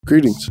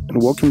Greetings,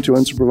 and welcome to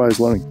Unsupervised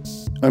Learning.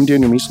 I'm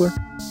Daniel Miessler,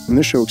 and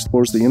this show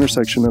explores the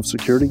intersection of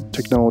security,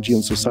 technology,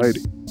 and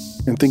society,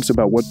 and thinks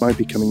about what might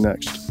be coming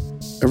next.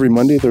 Every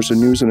Monday, there's a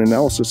news and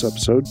analysis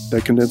episode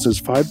that condenses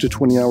 5 to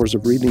 20 hours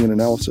of reading and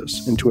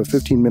analysis into a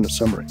 15-minute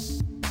summary,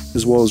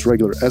 as well as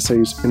regular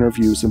essays,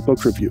 interviews, and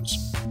book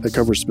reviews that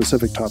cover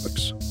specific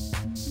topics.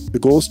 The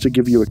goal is to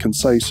give you a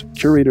concise,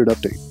 curated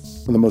update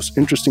on the most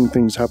interesting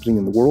things happening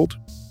in the world,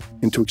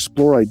 and to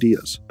explore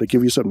ideas that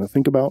give you something to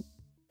think about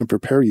and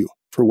prepare you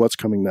for what's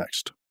coming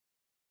next.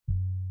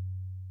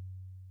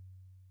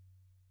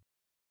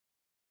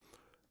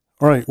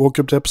 All right,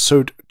 welcome to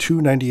episode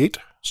 298,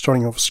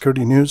 starting off with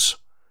security news.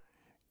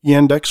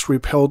 Yandex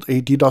repelled a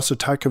DDoS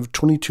attack of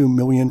 22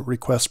 million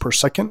requests per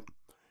second,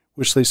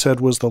 which they said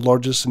was the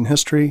largest in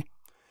history.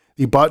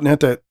 The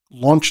botnet that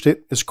launched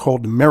it is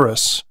called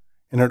Meris,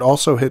 and it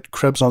also hit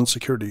Krebs on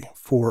security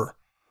for,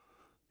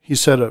 he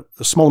said, a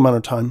small amount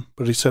of time,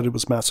 but he said it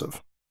was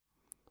massive.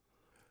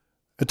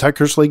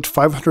 Attackers leaked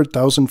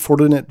 500,000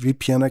 Fortinet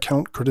VPN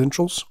account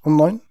credentials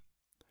online.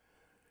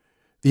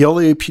 The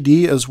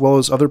LAPD, as well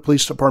as other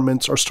police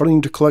departments, are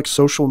starting to collect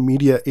social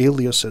media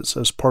aliases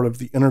as part of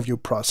the interview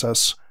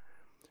process.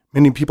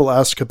 Many people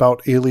ask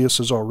about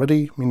aliases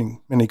already,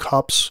 meaning many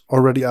cops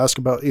already ask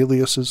about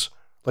aliases,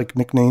 like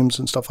nicknames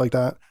and stuff like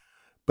that.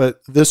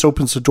 But this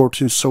opens the door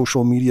to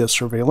social media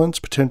surveillance,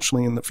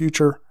 potentially in the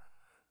future,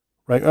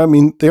 right? I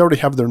mean, they already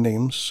have their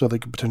names, so they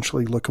could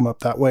potentially look them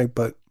up that way,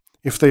 but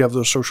if they have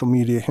those social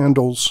media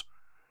handles,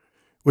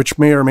 which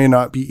may or may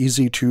not be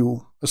easy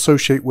to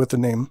associate with the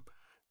name,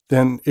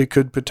 then it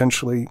could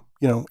potentially,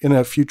 in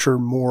a future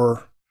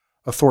more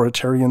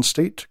authoritarian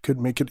state, could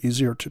make it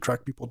easier to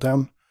track people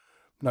down.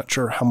 I'm not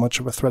sure how much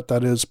of a threat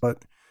that is,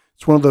 but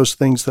it's one of those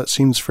things that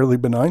seems fairly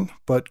benign,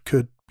 but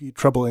could be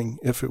troubling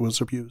if it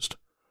was abused.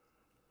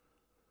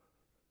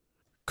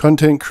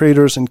 Content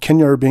creators in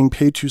Kenya are being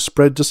paid to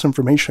spread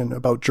disinformation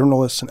about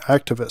journalists and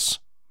activists.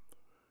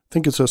 I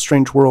think it's a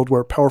strange world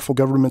where powerful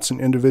governments and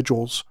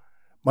individuals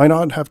might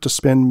not have to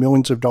spend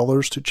millions of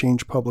dollars to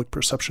change public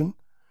perception.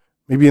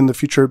 Maybe in the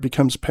future it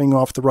becomes paying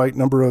off the right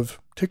number of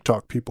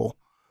TikTok people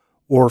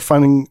or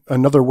finding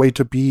another way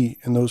to be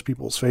in those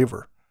people's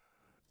favor.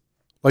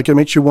 Like, it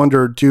makes you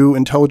wonder, do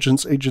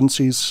intelligence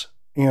agencies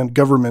and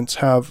governments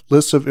have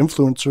lists of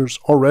influencers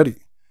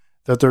already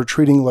that they're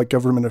treating like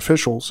government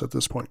officials at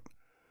this point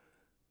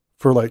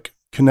for like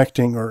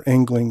connecting or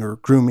angling or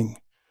grooming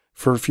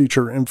for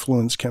future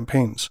influence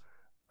campaigns?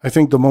 I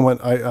think the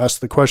moment I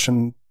ask the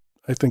question,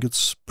 I think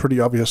it's pretty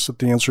obvious that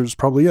the answer is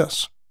probably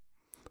yes.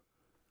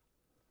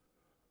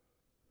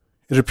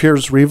 It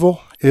appears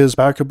REvil is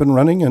back up and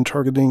running and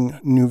targeting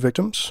new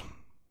victims.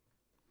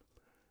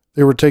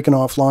 They were taken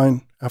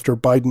offline after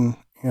Biden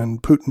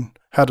and Putin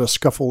had a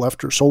scuffle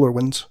after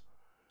SolarWinds.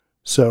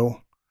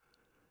 So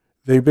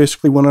they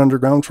basically went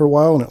underground for a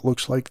while, and it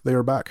looks like they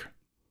are back.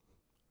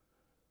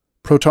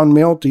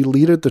 ProtonMail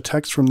deleted the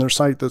text from their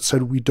site that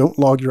said, "We don't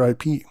log your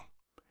IP,"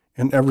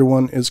 and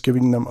everyone is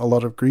giving them a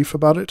lot of grief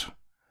about it.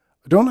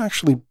 I don't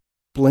actually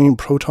blame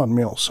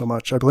ProtonMail so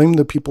much. I blame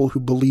the people who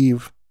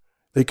believe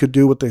they could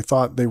do what they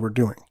thought they were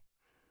doing.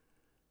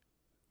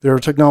 They're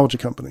a technology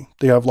company.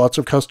 They have lots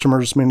of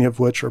customers, many of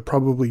which are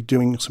probably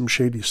doing some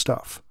shady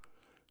stuff.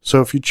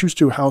 So if you choose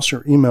to house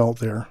your email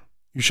there,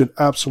 you should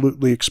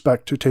absolutely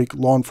expect to take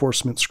law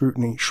enforcement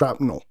scrutiny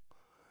shrapnel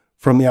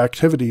from the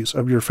activities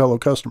of your fellow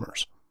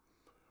customers.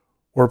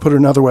 Or put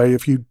another way,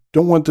 if you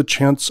don't want the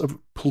chance of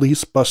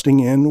police busting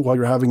in while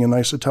you're having a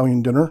nice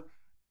Italian dinner,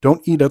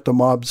 don't eat at the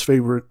mob's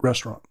favorite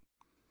restaurant.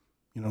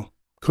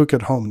 Cook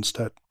at home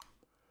instead.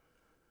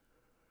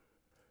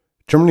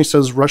 Germany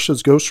says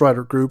Russia's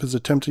Ghostwriter group is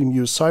attempting to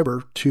use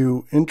cyber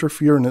to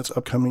interfere in its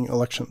upcoming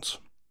elections.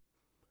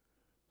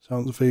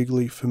 Sounds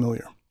vaguely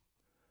familiar.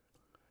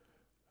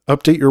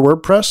 Update your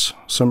WordPress.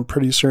 Some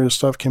pretty serious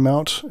stuff came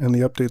out, and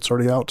the update's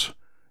already out.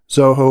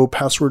 Zoho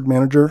Password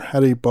Manager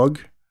had a bug,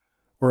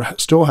 or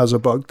still has a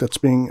bug that's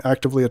being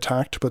actively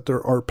attacked, but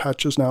there are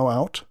patches now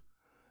out.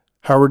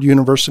 Howard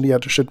University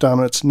had to shut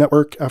down its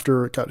network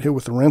after it got hit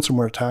with a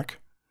ransomware attack.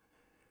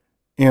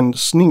 And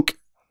Snyk,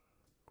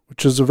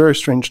 which is a very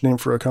strange name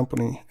for a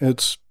company,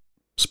 it's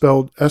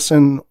spelled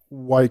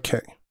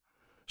S-N-Y-K,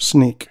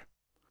 Snyk,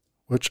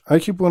 which I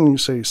keep wanting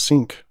to say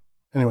sync.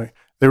 Anyway,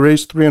 they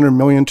raised $300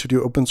 million to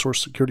do open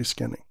source security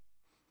scanning.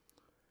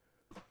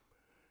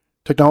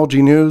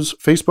 Technology news,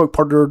 Facebook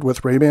partnered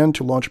with Ray-Ban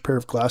to launch a pair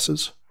of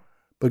glasses.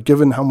 But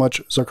given how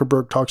much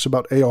Zuckerberg talks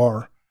about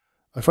AR,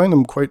 I find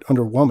them quite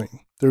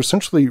underwhelming. They're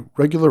essentially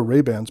regular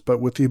Ray-Bans,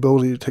 but with the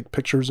ability to take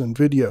pictures and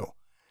video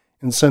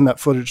and send that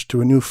footage to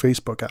a new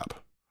Facebook app.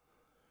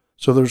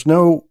 So there's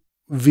no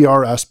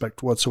VR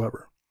aspect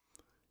whatsoever.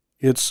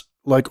 It's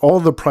like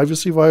all the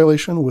privacy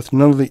violation with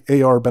none of the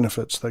AR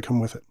benefits that come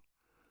with it.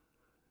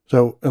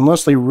 So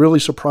unless they really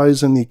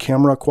surprise in the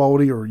camera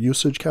quality or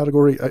usage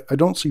category, I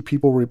don't see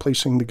people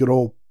replacing the good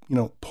old,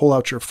 pull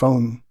out your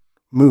phone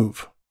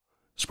move.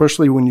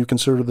 Especially when you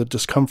consider the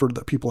discomfort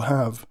that people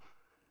have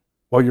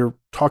while you're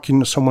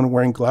talking to someone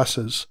wearing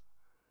glasses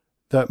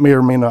that may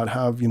or may not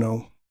have,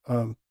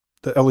 the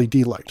LED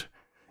light.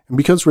 And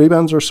because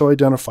Ray-Bans are so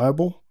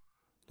identifiable,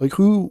 like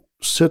who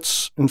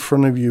sits in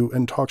front of you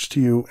and talks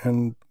to you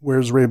and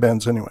wears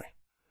Ray-Bans anyway?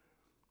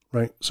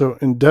 Right? So,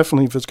 and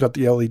definitely if it's got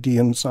the LED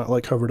and it's not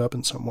like covered up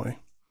in some way.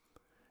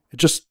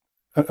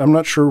 I'm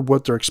not sure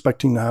what they're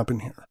expecting to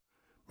happen here.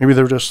 Maybe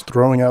they're just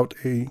throwing out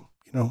a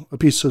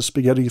piece of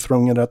spaghetti,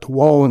 throwing it at the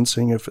wall and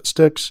seeing if it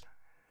sticks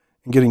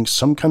and getting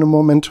some kind of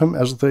momentum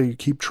as they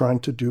keep trying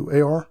to do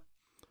AR.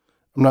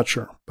 I'm not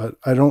sure, but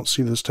I don't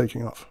see this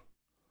taking off.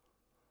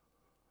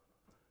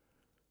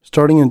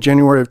 Starting in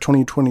January of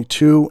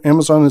 2022,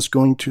 Amazon is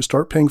going to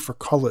start paying for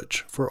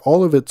college for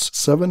all of its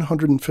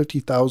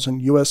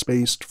 750,000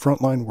 US-based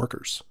frontline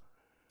workers.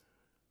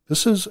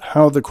 This is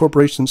how the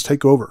corporations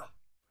take over.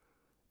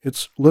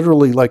 It's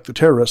literally like the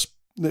terrorists.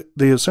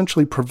 They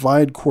essentially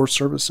provide core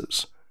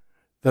services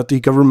that the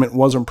government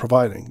wasn't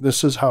providing.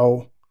 This is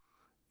how,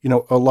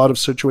 a lot of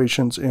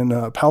situations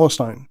in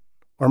Palestine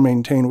are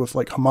maintained with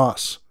like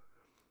Hamas,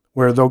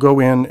 where they'll go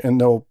in and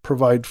they'll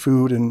provide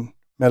food and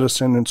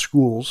medicine and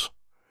schools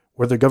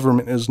where the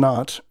government is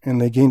not,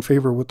 and they gain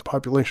favor with the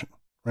population,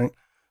 right?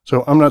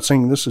 So I'm not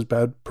saying this is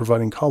bad,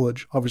 providing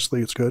college.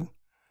 Obviously, it's good.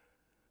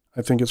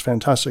 I think it's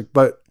fantastic,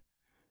 but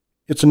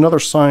it's another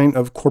sign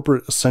of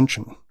corporate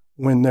ascension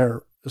when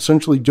they're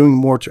essentially doing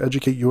more to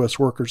educate U.S.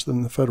 workers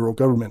than the federal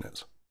government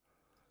is.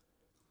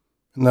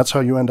 And that's how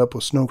you end up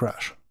with Snow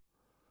Crash.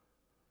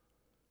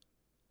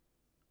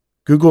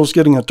 Google's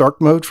getting a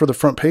dark mode for the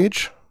front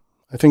page.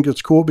 I think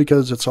it's cool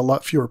because it's a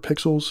lot fewer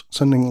pixels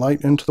sending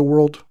light into the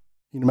world.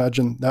 You can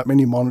imagine that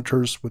many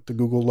monitors with the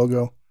Google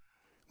logo.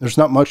 There's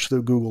not much to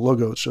the Google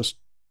logo. It's just,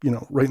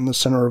 right in the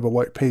center of a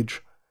white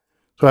page.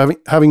 So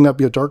having that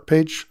be a dark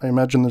page, I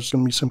imagine there's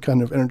going to be some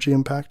kind of energy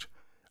impact.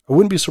 I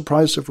wouldn't be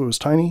surprised if it was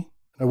tiny.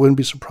 I wouldn't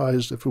be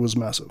surprised if it was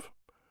massive.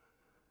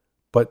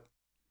 But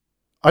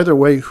either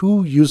way,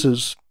 who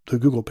uses the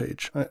Google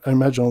page? I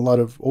imagine a lot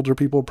of older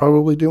people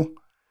probably do.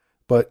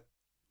 But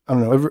I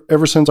don't know.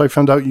 Ever since I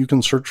found out you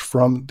can search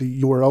from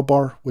the URL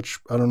bar, which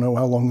I don't know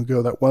how long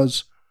ago that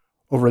was,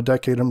 over a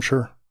decade, I'm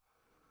sure.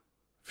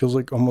 Feels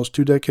like almost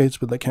 2 decades,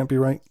 but that can't be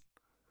right.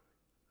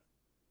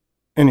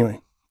 Anyway,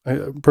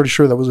 I'm pretty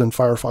sure that was in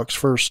Firefox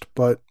first,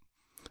 but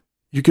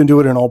you can do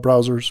it in all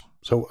browsers.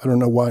 So I don't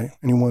know why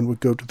anyone would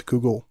go to the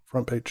Google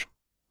front page.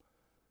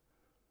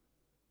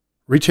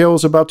 Retail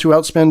is about to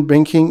outspend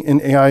banking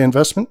in AI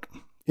investment,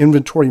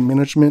 inventory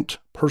management,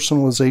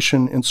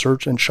 personalization in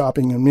search and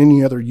shopping, and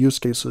many other use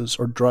cases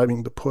are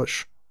driving the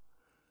push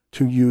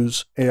to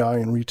use AI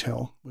in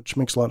retail, which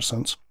makes a lot of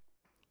sense.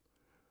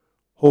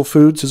 Whole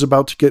Foods is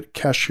about to get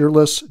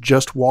cashierless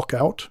just walk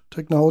out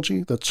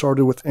technology that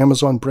started with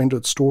Amazon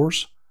branded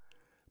stores.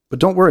 But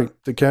don't worry,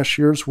 the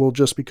cashiers will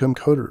just become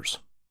coders.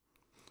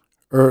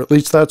 Or at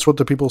least that's what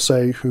the people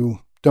say who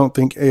don't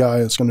think AI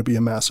is going to be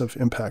a massive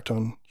impact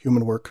on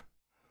human work.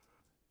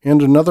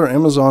 And another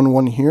Amazon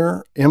one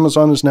here.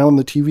 Amazon is now in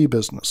the TV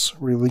business,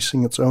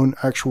 releasing its own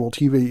actual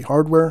TV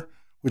hardware,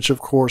 which of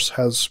course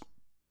has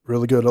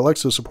really good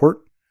Alexa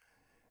support.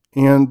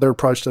 And they're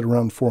priced at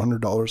around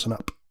 $400 and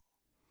up.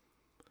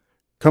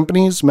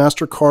 Companies,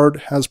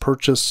 MasterCard has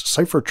purchased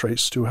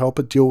CipherTrace to help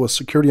it deal with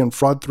security and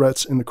fraud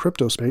threats in the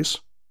crypto space.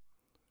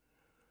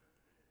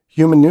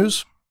 Human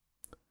news.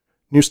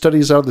 New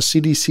studies out of the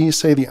CDC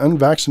say the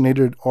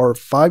unvaccinated are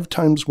 5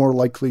 times more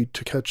likely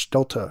to catch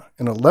Delta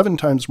and 11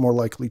 times more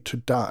likely to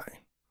die.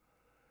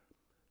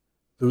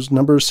 Those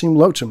numbers seem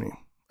low to me.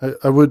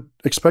 I would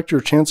expect your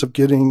chance of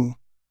getting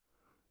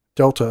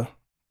Delta,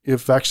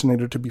 if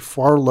vaccinated, to be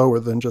far lower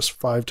than just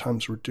 5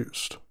 times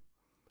reduced.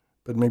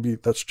 But maybe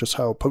that's just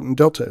how potent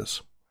Delta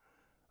is.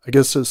 I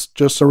guess it's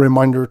just a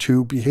reminder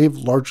to behave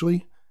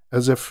largely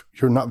as if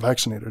you're not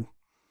vaccinated,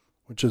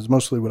 which is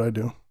mostly what I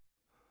do.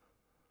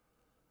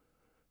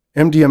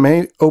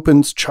 MDMA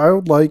opens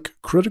childlike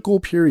critical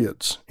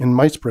periods in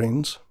mice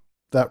brains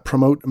that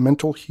promote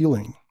mental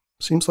healing.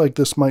 Seems like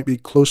this might be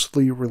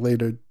closely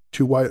related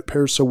to why it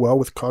pairs so well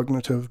with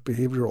cognitive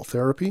behavioral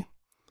therapy.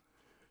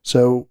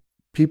 So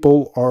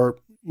people are,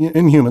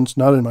 in humans,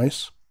 not in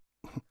mice,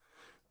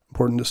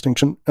 important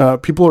distinction,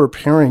 people are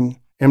pairing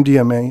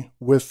MDMA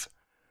with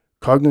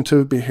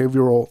cognitive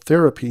behavioral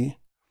therapy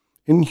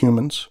in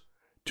humans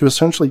to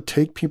essentially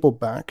take people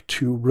back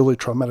to really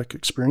traumatic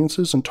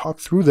experiences and talk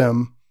through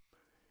them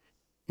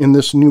in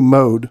this new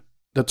mode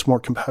that's more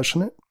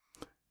compassionate.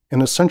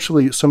 And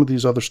essentially some of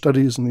these other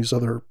studies and these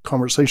other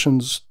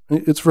conversations,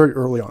 it's very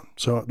early on.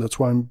 So that's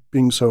why I'm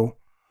being so,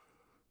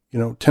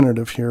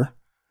 tentative here.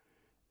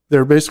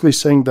 They're basically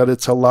saying that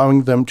it's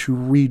allowing them to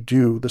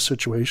redo the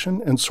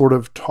situation and sort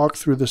of talk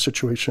through the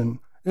situation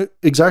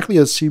exactly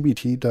as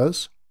CBT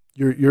does.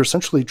 You're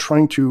essentially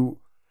trying to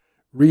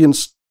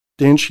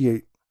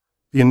reinstantiate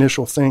the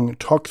initial thing,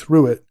 talk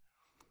through it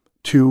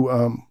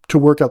to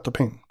work out the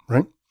pain,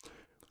 right?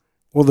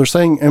 Well, they're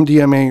saying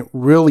MDMA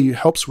really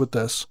helps with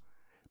this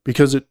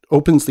because it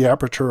opens the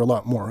aperture a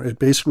lot more. It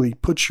basically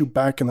puts you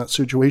back in that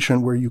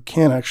situation where you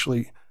can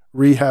actually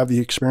rehab the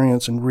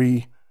experience and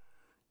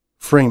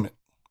reframe it,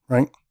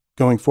 right,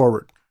 going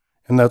forward.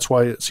 And that's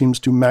why it seems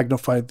to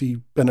magnify the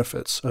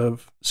benefits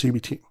of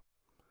CBT.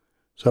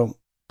 So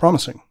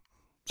promising.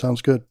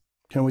 Sounds good.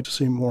 Can't wait to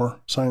see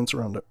more science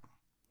around it.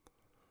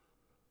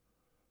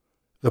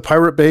 The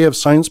Pirate Bay of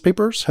Science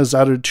Papers has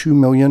added 2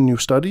 million new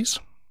studies.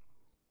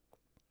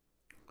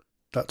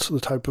 That's the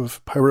type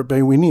of Pirate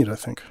Bay we need, I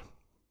think.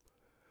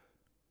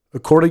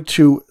 According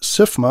to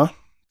SIFMA,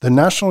 the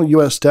national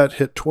U.S. debt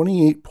hit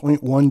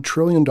 $28.1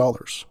 trillion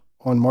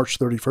on March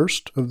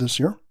 31st of this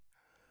year.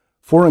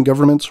 Foreign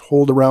governments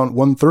hold around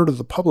 1/3 of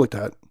the public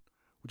debt,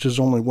 which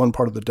is only one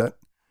part of the debt.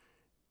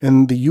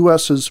 And the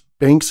U.S.'s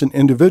banks and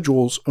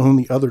individuals own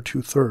the other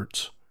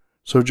 2/3.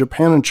 So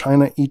Japan and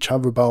China each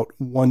have about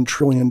 $1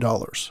 trillion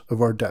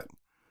of our debt.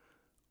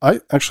 I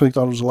actually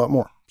thought it was a lot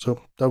more,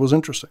 so that was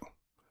interesting.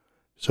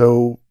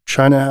 So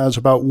China has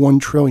about 1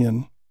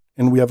 trillion,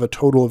 and we have a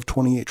total of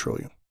 28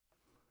 trillion.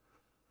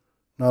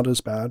 Not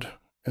as bad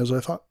as I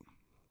thought.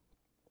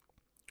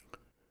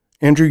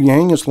 Andrew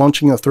Yang is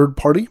launching a third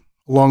party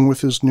along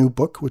with his new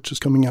book, which is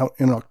coming out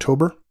in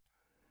October.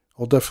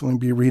 I'll definitely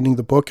be reading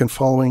the book and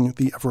following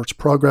the effort's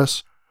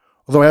progress,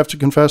 although I have to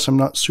confess I'm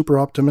not super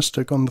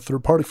optimistic on the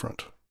third party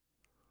front.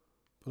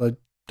 But I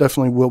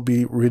definitely will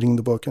be reading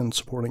the book and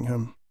supporting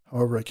him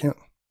however I can.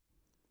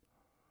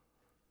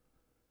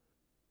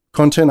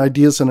 Content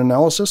ideas and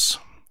analysis.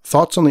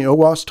 Thoughts on the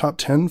OWASP Top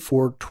 10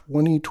 for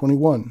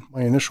 2021.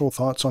 My initial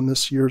thoughts on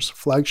this year's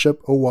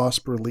flagship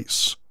OWASP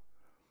release.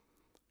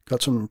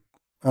 Got some,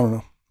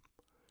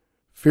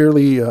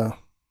 fairly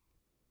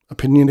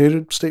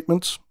opinionated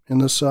statements in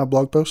this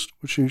blog post,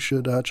 which you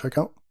should check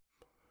out.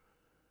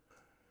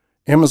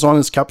 Amazon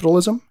is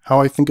capitalism.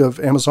 How I think of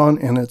Amazon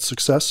and its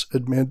success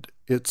amid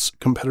its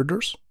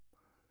competitors.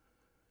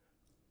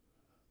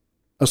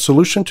 A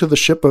solution to the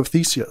ship of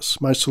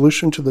Theseus. My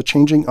solution to the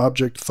changing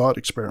object thought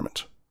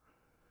experiment.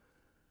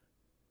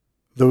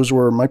 Those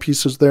were my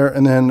pieces there.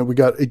 And then we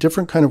got a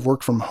different kind of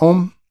work from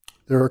home.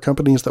 There are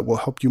companies that will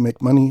help you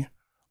make money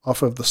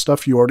off of the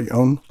stuff you already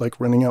own, like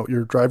renting out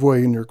your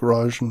driveway and your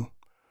garage and,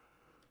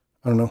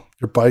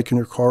 your bike and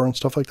your car and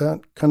stuff like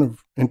that. Kind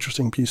of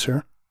interesting piece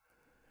here.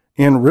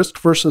 And risk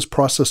versus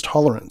process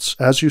tolerance.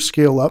 As you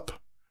scale up,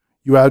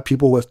 you add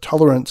people with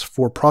tolerance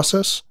for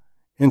process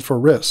and for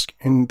risk,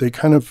 and they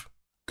kind of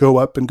go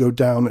up and go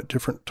down at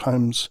different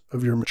times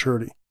of your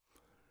maturity.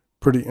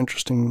 Pretty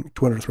interesting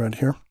Twitter thread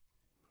here.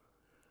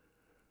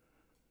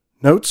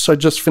 Notes, I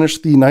just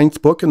finished the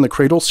 9th book in the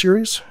Cradle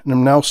series, and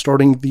I'm now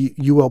starting the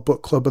UL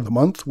Book Club of the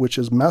Month, which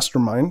is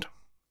Mastermind.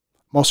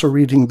 I'm also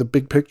reading The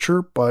Big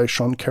Picture by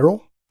Sean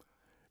Carroll.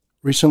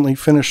 Recently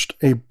finished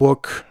a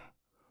book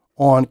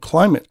on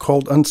climate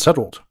called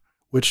Unsettled,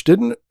 which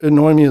didn't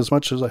annoy me as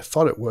much as I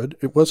thought it would.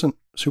 It wasn't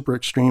super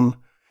extreme.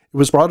 It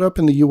was brought up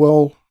in the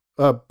UL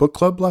book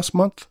club last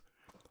month,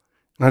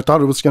 and I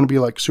thought it was going to be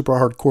like super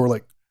hardcore,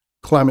 like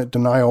climate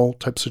denial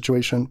type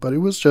situation, but it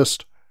was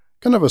just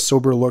kind of a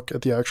sober look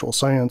at the actual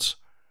science.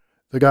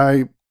 The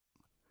guy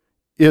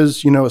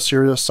is, a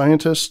serious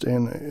scientist,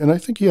 and I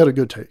think he had a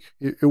good take.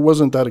 It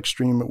wasn't that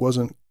extreme. It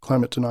wasn't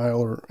climate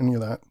denial or any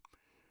of that,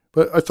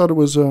 but I thought it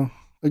was a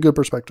good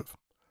perspective.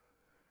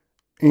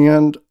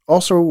 And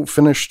also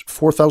finished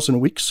 4,000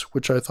 Weeks,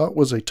 which I thought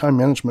was a time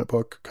management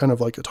book, kind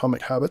of like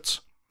Atomic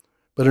Habits,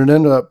 but it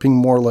ended up being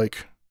more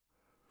like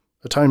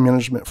a time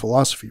management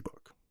philosophy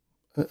book.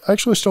 I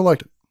actually still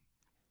liked it.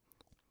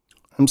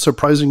 I'm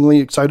surprisingly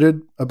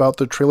excited about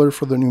the trailer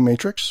for the new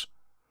Matrix.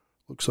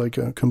 Looks like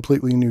a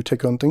completely new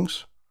take on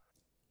things.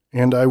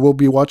 And I will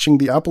be watching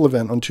the Apple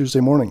event on Tuesday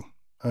morning.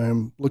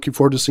 I'm looking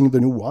forward to seeing the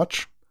new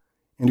watch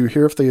and to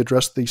hear if they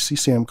address the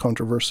CSAM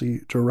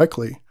controversy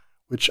directly,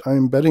 which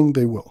I'm betting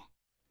they will.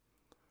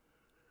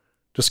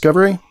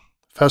 Discovery,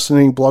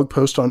 fascinating blog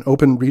post on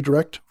open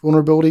redirect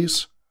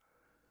vulnerabilities.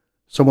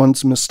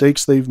 Someone's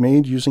mistakes they've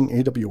made using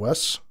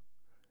AWS.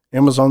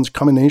 Amazon's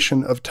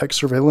combination of tech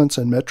surveillance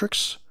and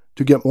metrics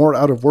to get more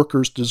out of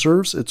workers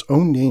deserves its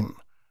own name.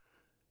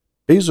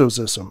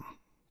 Bezosism.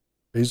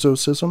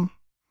 Bezosism?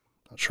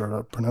 Not sure how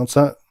to pronounce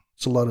that.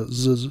 It's a lot of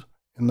zzz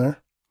in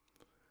there.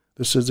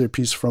 This is a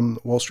piece from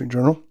the Wall Street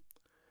Journal.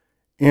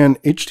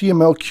 And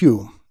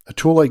HTMLQ, a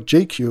tool like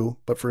JQ,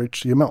 but for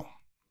HTML.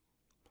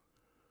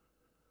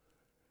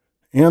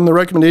 And the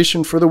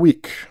recommendation for the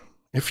week.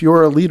 If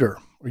you're a leader,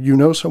 or you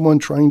know someone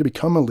trying to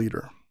become a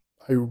leader,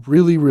 I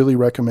really, really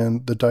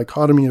recommend The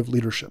Dichotomy of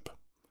Leadership.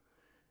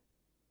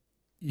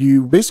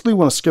 You basically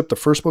want to skip the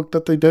first book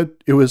that they did.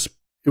 It was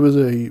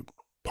a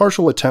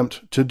partial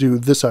attempt to do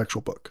this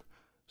actual book.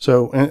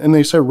 So, and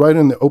they said right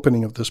in the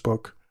opening of this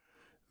book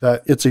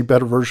that it's a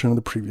better version of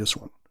the previous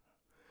one.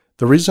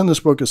 The reason this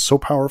book is so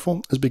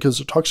powerful is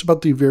because it talks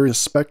about the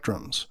various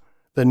spectrums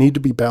that need to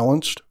be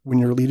balanced when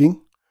you're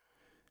leading,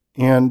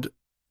 and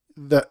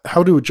that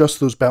how to adjust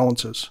those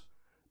balances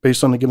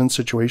based on a given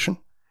situation,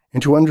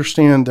 and to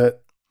understand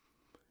that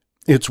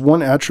it's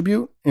one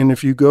attribute, and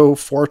if you go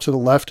far to the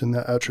left in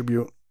that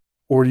attribute,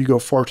 or you go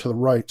far to the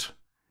right,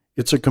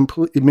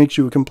 it makes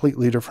you a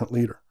completely different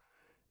leader.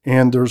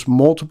 And there's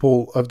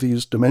multiple of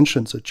these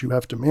dimensions that you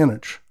have to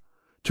manage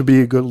to be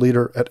a good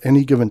leader at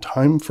any given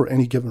time for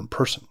any given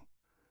person.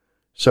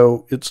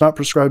 So it's not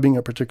prescribing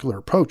a particular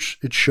approach,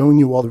 it's showing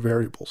you all the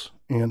variables.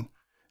 And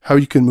how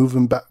you can move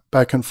them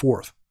back and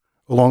forth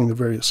along the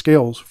various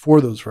scales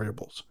for those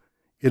variables.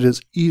 It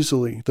is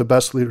easily the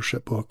best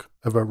leadership book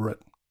I've ever read.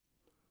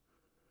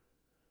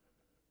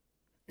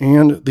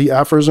 And the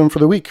aphorism for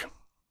the week: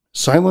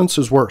 silence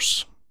is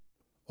worse.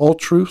 All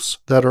truths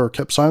that are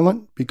kept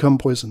silent become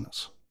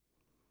poisonous.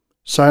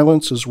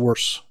 Silence is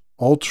worse.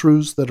 All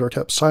truths that are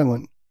kept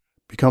silent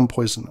become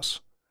poisonous.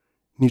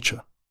 Nietzsche.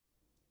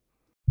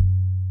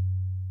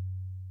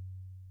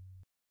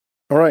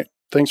 All right.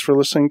 Thanks for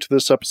listening to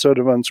this episode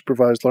of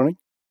Unsupervised Learning.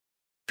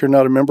 If you're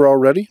not a member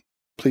already,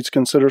 please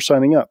consider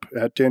signing up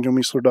at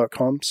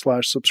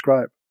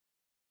danielmiessler.com/subscribe.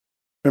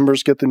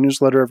 Members get the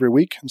newsletter every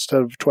week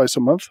instead of twice a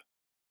month,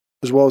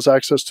 as well as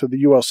access to the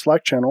UL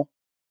Slack channel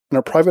and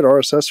a private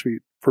RSS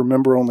feed for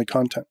member-only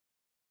content.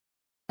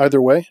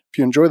 Either way, if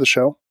you enjoy the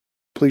show,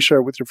 please share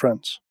it with your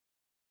friends.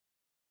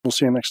 We'll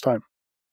see you next time.